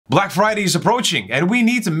Black Friday is approaching, and we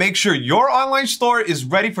need to make sure your online store is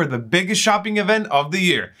ready for the biggest shopping event of the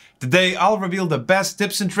year. Today, I'll reveal the best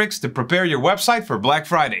tips and tricks to prepare your website for Black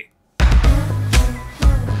Friday.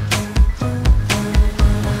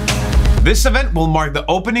 This event will mark the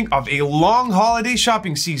opening of a long holiday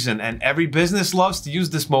shopping season, and every business loves to use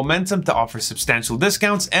this momentum to offer substantial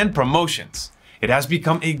discounts and promotions. It has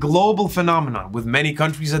become a global phenomenon, with many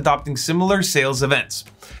countries adopting similar sales events.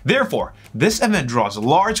 Therefore, this event draws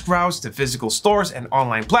large crowds to physical stores and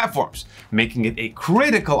online platforms, making it a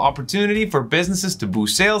critical opportunity for businesses to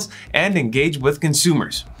boost sales and engage with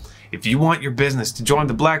consumers. If you want your business to join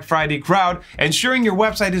the Black Friday crowd, ensuring your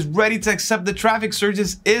website is ready to accept the traffic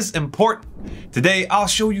surges is important. Today, I'll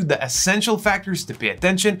show you the essential factors to pay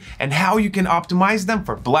attention and how you can optimize them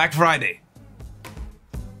for Black Friday.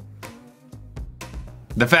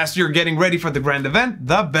 The faster you're getting ready for the grand event,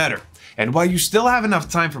 the better. And while you still have enough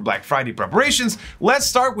time for Black Friday preparations, let's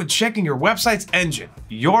start with checking your website's engine,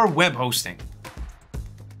 your web hosting.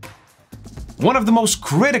 One of the most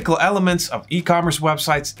critical elements of e-commerce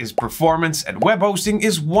websites is performance, and web hosting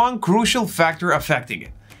is one crucial factor affecting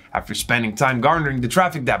it. After spending time garnering the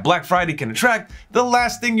traffic that Black Friday can attract, the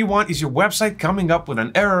last thing you want is your website coming up with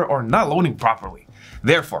an error or not loading properly.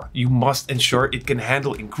 Therefore, you must ensure it can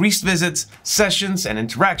handle increased visits, sessions, and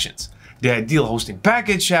interactions. The ideal hosting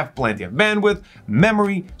package should have plenty of bandwidth,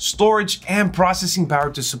 memory, storage, and processing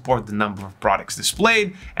power to support the number of products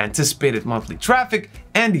displayed, anticipated monthly traffic,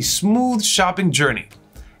 and a smooth shopping journey.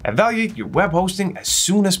 Evaluate your web hosting as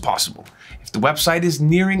soon as possible. If the website is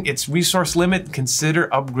nearing its resource limit, consider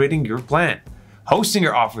upgrading your plan.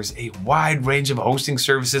 Hostinger offers a wide range of hosting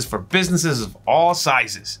services for businesses of all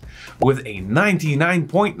sizes. With a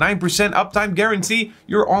 99.9% uptime guarantee,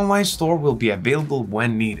 your online store will be available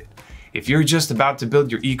when needed. If you're just about to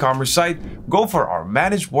build your e-commerce site, go for our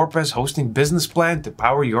Managed WordPress Hosting Business Plan to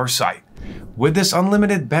power your site. With this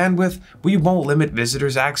unlimited bandwidth, we won't limit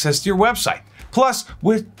visitors' access to your website. Plus,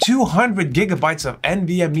 with 200 gigabytes of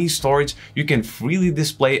NVMe storage, you can freely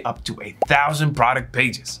display up to 1,000 product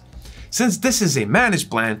pages. Since this is a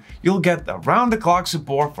managed plan, you'll get the round-the-clock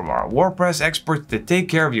support from our WordPress experts to take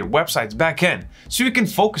care of your website's backend, so you can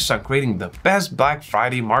focus on creating the best Black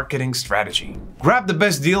Friday marketing strategy. Grab the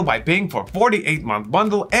best deal by paying for a 48-month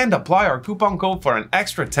bundle and apply our coupon code for an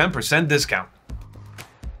extra 10% discount.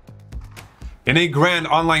 In a grand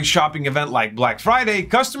online shopping event like Black Friday,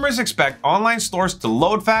 customers expect online stores to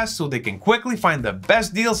load fast so they can quickly find the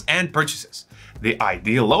best deals and purchases. The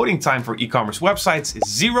ideal loading time for e-commerce websites is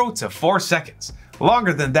 0 to 4 seconds.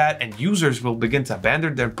 Longer than that, and users will begin to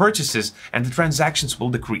abandon their purchases and the transactions will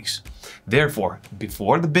decrease. Therefore,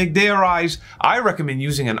 before the big day arrives, I recommend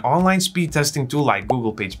using an online speed testing tool like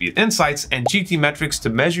Google PageSpeed Insights and GTmetrix to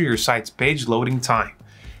measure your site's page loading time.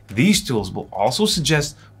 These tools will also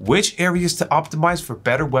suggest which areas to optimize for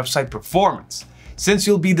better website performance. Since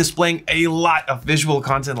you'll be displaying a lot of visual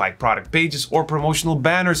content like product pages or promotional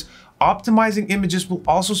banners, optimizing images will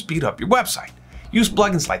also speed up your website. Use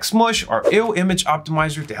plugins like Smush or IO Image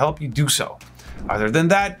Optimizer to help you do so. Other than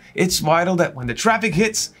that, it's vital that when the traffic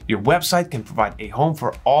hits, your website can provide a home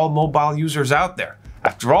for all mobile users out there.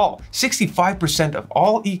 After all, 65% of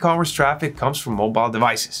all e-commerce traffic comes from mobile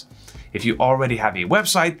devices. If you already have a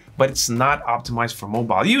website, but it's not optimized for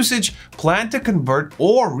mobile usage, plan to convert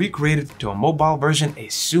or recreate it to a mobile version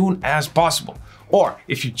as soon as possible. Or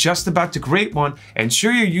if you're just about to create one,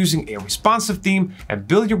 ensure you're using a responsive theme and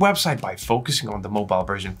build your website by focusing on the mobile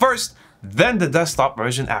version first, then the desktop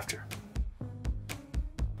version after.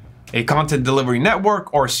 A content delivery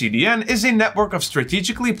network, or CDN, is a network of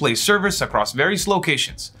strategically placed servers across various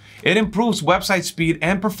locations. It improves website speed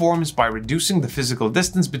and performance by reducing the physical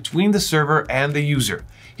distance between the server and the user.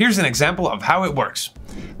 Here's an example of how it works.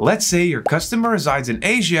 Let's say your customer resides in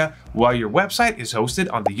Asia while your website is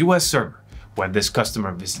hosted on the US server. When this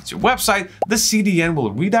customer visits your website, the CDN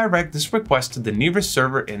will redirect this request to the nearest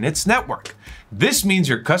server in its network. This means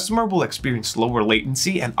your customer will experience lower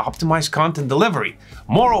latency and optimized content delivery.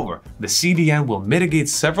 Moreover, the CDN will mitigate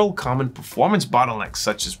several common performance bottlenecks,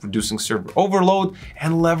 such as reducing server overload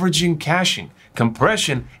and leveraging caching,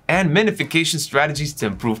 compression, and minification strategies to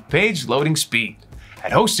improve page loading speed.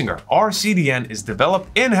 At Hostinger, our CDN is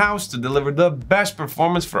developed in-house to deliver the best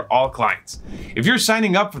performance for all clients. If you're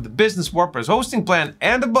signing up for the Business WordPress Hosting Plan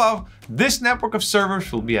and above, this network of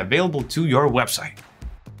servers will be available to your website.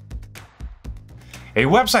 A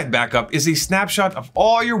website backup is a snapshot of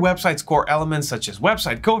all your website's core elements such as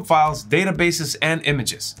website code files, databases, and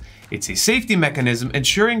images. It's a safety mechanism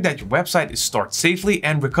ensuring that your website is stored safely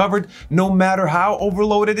and recovered no matter how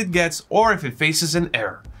overloaded it gets or if it faces an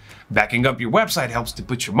error. Backing up your website helps to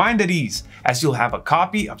put your mind at ease, as you'll have a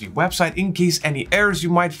copy of your website in case any errors you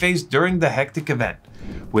might face during the hectic event.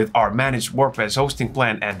 With our managed WordPress hosting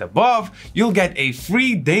plan and above, you'll get a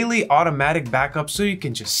free daily automatic backup so you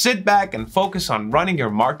can just sit back and focus on running your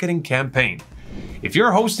marketing campaign. If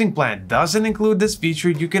your hosting plan doesn't include this feature,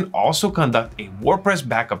 you can also conduct a WordPress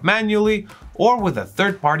backup manually or with a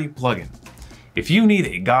third-party plugin. If you need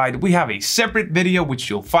a guide, we have a separate video which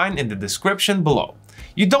you'll find in the description below.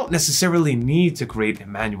 You don't necessarily need to create a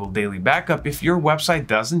manual daily backup if your website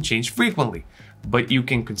doesn't change frequently, but you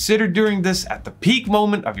can consider doing this at the peak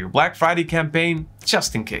moment of your Black Friday campaign,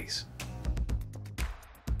 just in case.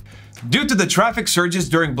 Due to the traffic surges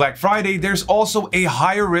during Black Friday, there's also a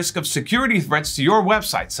higher risk of security threats to your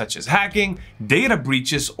website, such as hacking, data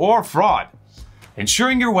breaches, or fraud.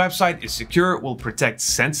 Ensuring your website is secure will protect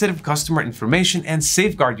sensitive customer information and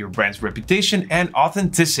safeguard your brand's reputation and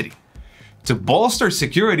authenticity. To bolster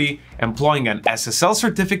security, employing an SSL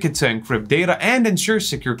certificate to encrypt data and ensure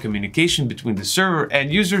secure communication between the server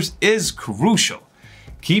and users is crucial.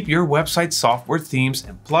 Keep your website software themes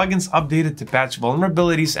and plugins updated to patch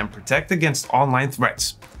vulnerabilities and protect against online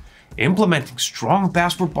threats. Implementing strong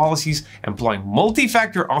password policies, employing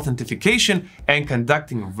multi-factor authentication, and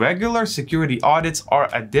conducting regular security audits are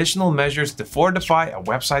additional measures to fortify a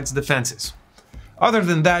website's defenses. Other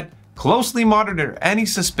than that, closely monitor any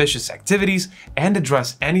suspicious activities and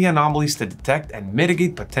address any anomalies to detect and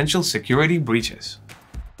mitigate potential security breaches.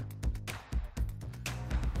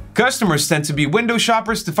 Customers tend to be window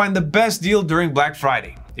shoppers to find the best deal during Black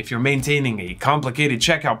Friday. If you're maintaining a complicated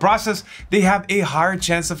checkout process, they have a higher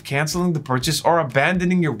chance of canceling the purchase or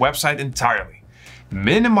abandoning your website entirely.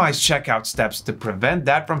 Minimize checkout steps to prevent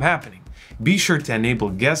that from happening. Be sure to enable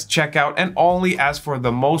guest checkout and only ask for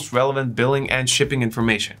the most relevant billing and shipping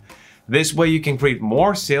information. This way you can create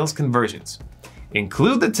more sales conversions.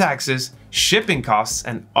 Include the taxes, shipping costs,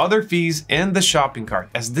 and other fees in the shopping cart,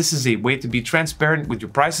 as this is a way to be transparent with your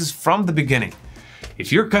prices from the beginning.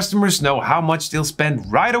 If your customers know how much they'll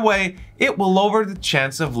spend right away, it will lower the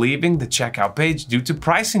chance of leaving the checkout page due to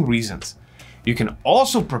pricing reasons. You can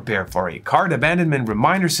also prepare for a cart abandonment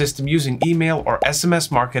reminder system using email or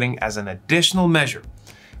SMS marketing as an additional measure.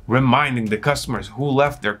 Reminding the customers who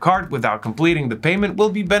left their cart without completing the payment will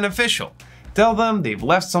be beneficial. Tell them they've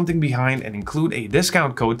left something behind and include a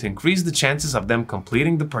discount code to increase the chances of them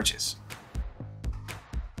completing the purchase.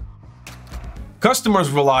 Customers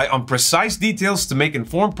rely on precise details to make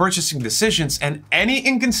informed purchasing decisions, and any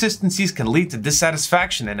inconsistencies can lead to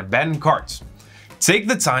dissatisfaction and abandoned carts. Take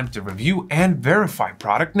the time to review and verify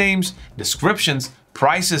product names, descriptions,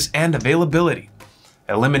 prices, and availability.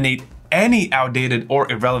 Eliminate any outdated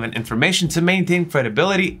or irrelevant information to maintain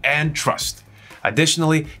credibility and trust.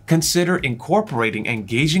 Additionally, consider incorporating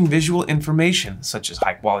engaging visual information such as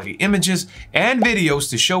high-quality images and videos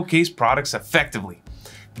to showcase products effectively.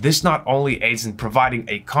 This not only aids in providing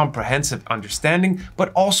a comprehensive understanding,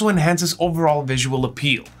 but also enhances overall visual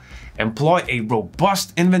appeal. Employ a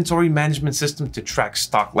robust inventory management system to track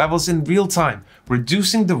stock levels in real time,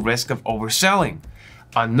 reducing the risk of overselling.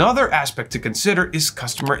 Another aspect to consider is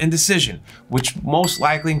customer indecision, which most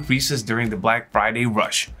likely increases during the Black Friday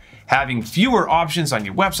rush. Having fewer options on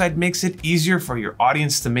your website makes it easier for your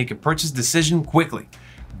audience to make a purchase decision quickly.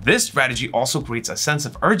 This strategy also creates a sense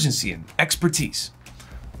of urgency and expertise.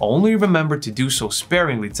 Only remember to do so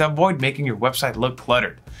sparingly to avoid making your website look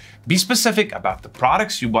cluttered. Be specific about the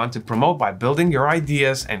products you want to promote by building your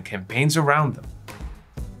ideas and campaigns around them.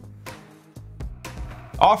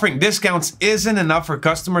 Offering discounts isn't enough for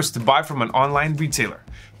customers to buy from an online retailer.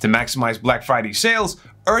 To maximize Black Friday sales,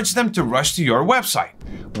 urge them to rush to your website.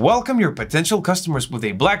 Welcome your potential customers with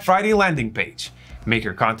a Black Friday landing page. Make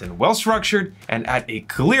your content well-structured and add a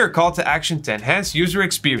clear call to action to enhance user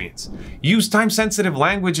experience. Use time-sensitive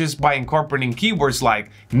languages by incorporating keywords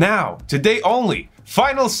like now, today only,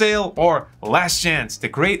 final sale, or last chance to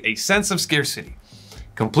create a sense of scarcity.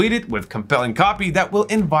 Complete it with compelling copy that will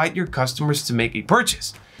invite your customers to make a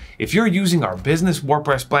purchase. If you're using our business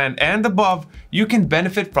WordPress plan and above, you can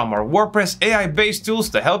benefit from our WordPress AI-based tools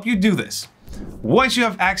to help you do this. Once you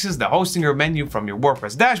have accessed the hosting menu from your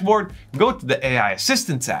WordPress dashboard, go to the AI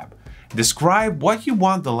Assistant tab. Describe what you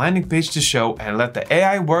want the landing page to show and let the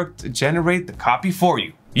AI work to generate the copy for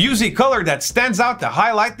you. Use a color that stands out to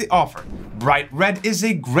highlight the offer. Bright red is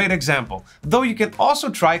a great example, though you can also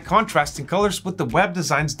try contrasting colors with the web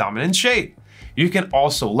design's dominant shade. You can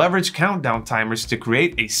also leverage countdown timers to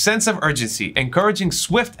create a sense of urgency, encouraging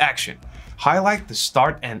swift action. Highlight the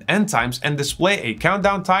start and end times and display a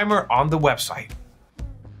countdown timer on the website.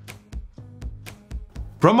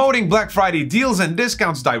 Promoting Black Friday deals and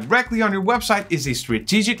discounts directly on your website is a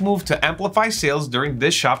strategic move to amplify sales during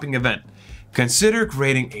this shopping event. Consider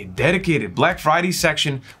creating a dedicated Black Friday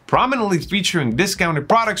section prominently featuring discounted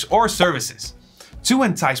products or services. To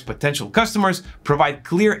entice potential customers, provide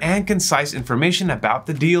clear and concise information about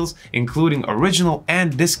the deals, including original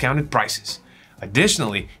and discounted prices.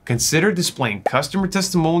 Additionally, consider displaying customer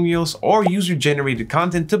testimonials or user-generated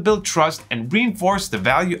content to build trust and reinforce the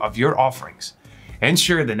value of your offerings.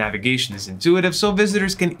 Ensure the navigation is intuitive so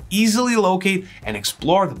visitors can easily locate and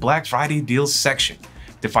explore the Black Friday deals section.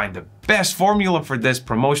 To find the best formula for this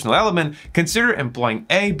promotional element, consider employing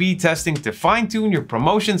A/B testing to fine-tune your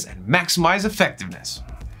promotions and maximize effectiveness.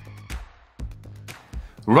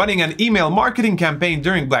 Running an email marketing campaign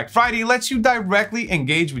during Black Friday lets you directly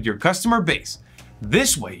engage with your customer base.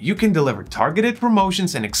 This way, you can deliver targeted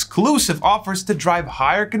promotions and exclusive offers to drive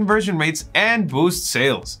higher conversion rates and boost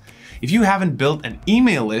sales. If you haven't built an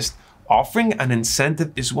email list, offering an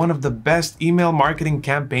incentive is one of the best email marketing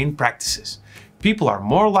campaign practices. People are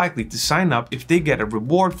more likely to sign up if they get a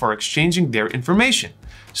reward for exchanging their information.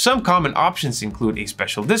 Some common options include a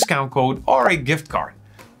special discount code or a gift card.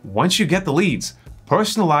 Once you get the leads,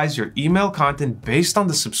 personalize your email content based on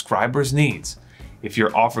the subscriber's needs. If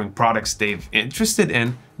you're offering products they're interested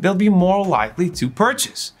in, they'll be more likely to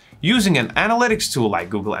purchase. Using an analytics tool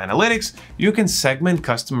like Google Analytics, you can segment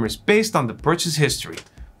customers based on the purchase history.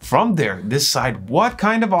 From there, decide what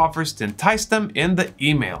kind of offers to entice them in the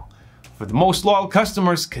email. For the most loyal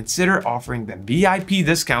customers, consider offering them VIP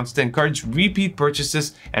discounts to encourage repeat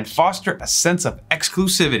purchases and foster a sense of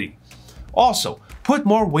exclusivity. Also, put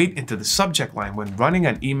more weight into the subject line when running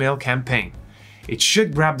an email campaign. It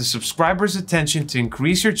should grab the subscriber's attention to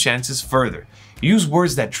increase your chances further. Use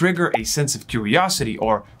words that trigger a sense of curiosity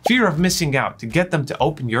or fear of missing out to get them to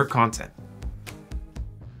open your content.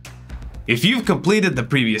 If you've completed the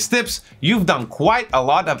previous tips, you've done quite a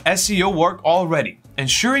lot of SEO work already.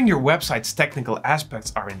 Ensuring your website's technical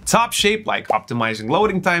aspects are in top shape, like optimizing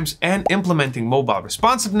loading times and implementing mobile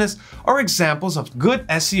responsiveness, are examples of good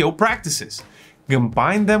SEO practices.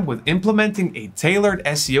 Combine them with implementing a tailored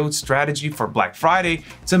SEO strategy for Black Friday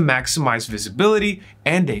to maximize visibility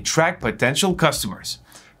and attract potential customers.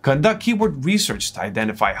 Conduct keyword research to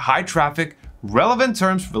identify high traffic, relevant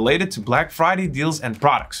terms related to Black Friday deals and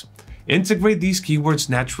products. Integrate these keywords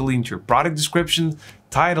naturally into your product descriptions,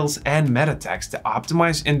 titles, and meta tags to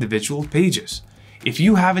optimize individual pages. If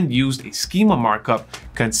you haven't used a schema markup,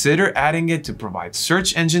 consider adding it to provide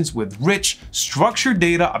search engines with rich, structured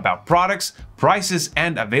data about products, prices,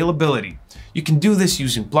 and availability. You can do this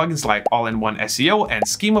using plugins like All-in-One SEO and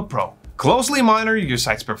Schema Pro. Closely monitor your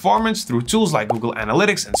site's performance through tools like Google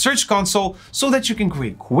Analytics and Search Console so that you can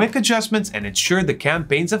create quick adjustments and ensure the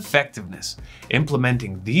campaign's effectiveness.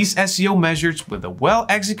 Implementing these SEO measures with a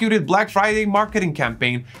well-executed Black Friday marketing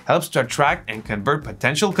campaign helps to attract and convert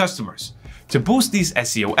potential customers. To boost these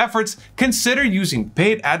SEO efforts, consider using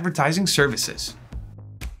paid advertising services.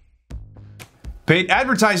 Paid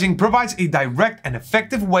advertising provides a direct and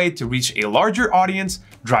effective way to reach a larger audience,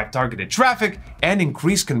 drive targeted traffic, and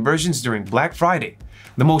increase conversions during Black Friday.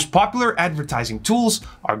 The most popular advertising tools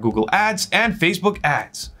are Google Ads and Facebook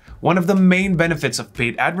Ads. One of the main benefits of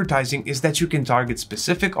paid advertising is that you can target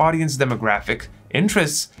specific audience demographic,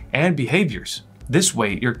 interests, and behaviors. This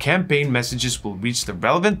way, your campaign messages will reach the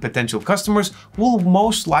relevant potential customers who will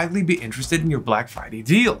most likely be interested in your Black Friday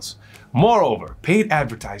deals. Moreover, paid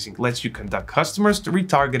advertising lets you conduct customers to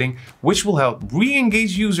retargeting, which will help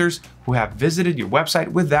re-engage users who have visited your website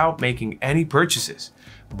without making any purchases.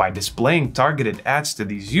 By displaying targeted ads to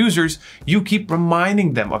these users, you keep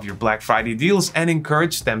reminding them of your Black Friday deals and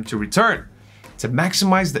encourage them to return. To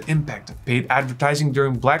maximize the impact of paid advertising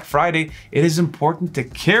during Black Friday, it is important to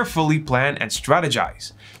carefully plan and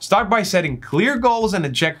strategize. Start by setting clear goals and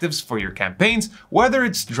objectives for your campaigns, whether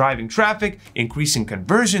it's driving traffic, increasing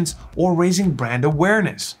conversions, or raising brand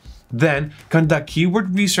awareness. Then, conduct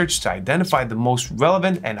keyword research to identify the most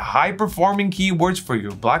relevant and high-performing keywords for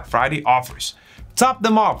your Black Friday offers. Top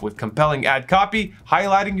them off with compelling ad copy,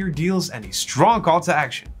 highlighting your deals, and a strong call to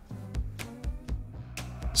action.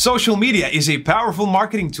 Social media is a powerful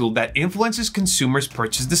marketing tool that influences consumers'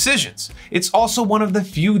 purchase decisions. It's also one of the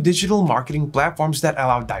few digital marketing platforms that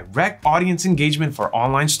allow direct audience engagement for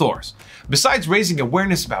online stores. Besides raising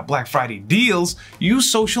awareness about Black Friday deals, use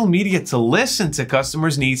social media to listen to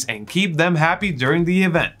customers' needs and keep them happy during the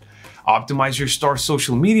event. Optimize your store's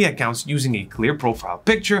social media accounts using a clear profile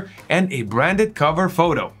picture and a branded cover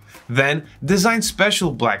photo. Then, design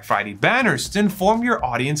special Black Friday banners to inform your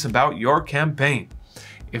audience about your campaign.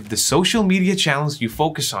 If the social media channels you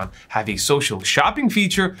focus on have a social shopping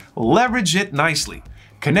feature, leverage it nicely.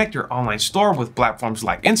 Connect your online store with platforms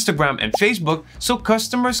like Instagram and Facebook so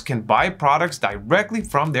customers can buy products directly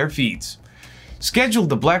from their feeds. Schedule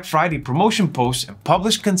the Black Friday promotion posts and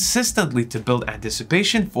publish consistently to build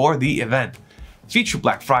anticipation for the event. Feature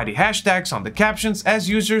Black Friday hashtags on the captions as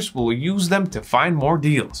users will use them to find more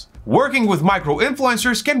deals. Working with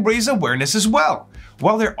micro-influencers can raise awareness as well.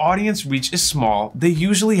 While their audience reach is small, they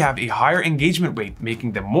usually have a higher engagement rate,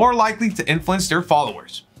 making them more likely to influence their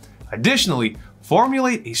followers. Additionally,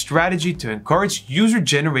 formulate a strategy to encourage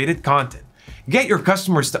user-generated content. Get your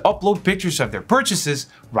customers to upload pictures of their purchases,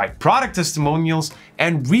 write product testimonials,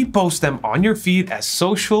 and repost them on your feed as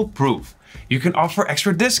social proof. You can offer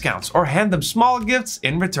extra discounts or hand them small gifts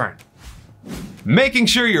in return. Making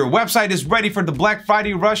sure your website is ready for the Black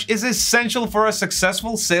Friday rush is essential for a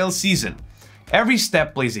successful sales season. Every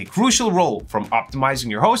step plays a crucial role, from optimizing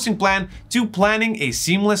your hosting plan to planning a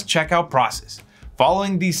seamless checkout process.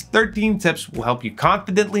 Following these 13 tips will help you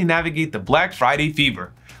confidently navigate the Black Friday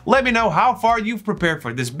fever. Let me know how far you've prepared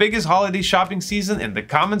for this biggest holiday shopping season in the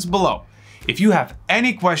comments below. If you have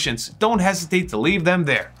any questions, don't hesitate to leave them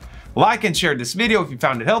there. Like and share this video if you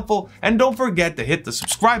found it helpful, and don't forget to hit the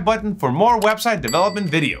subscribe button for more website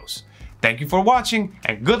development videos. Thank you for watching,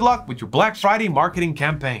 and good luck with your Black Friday marketing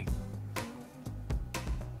campaign.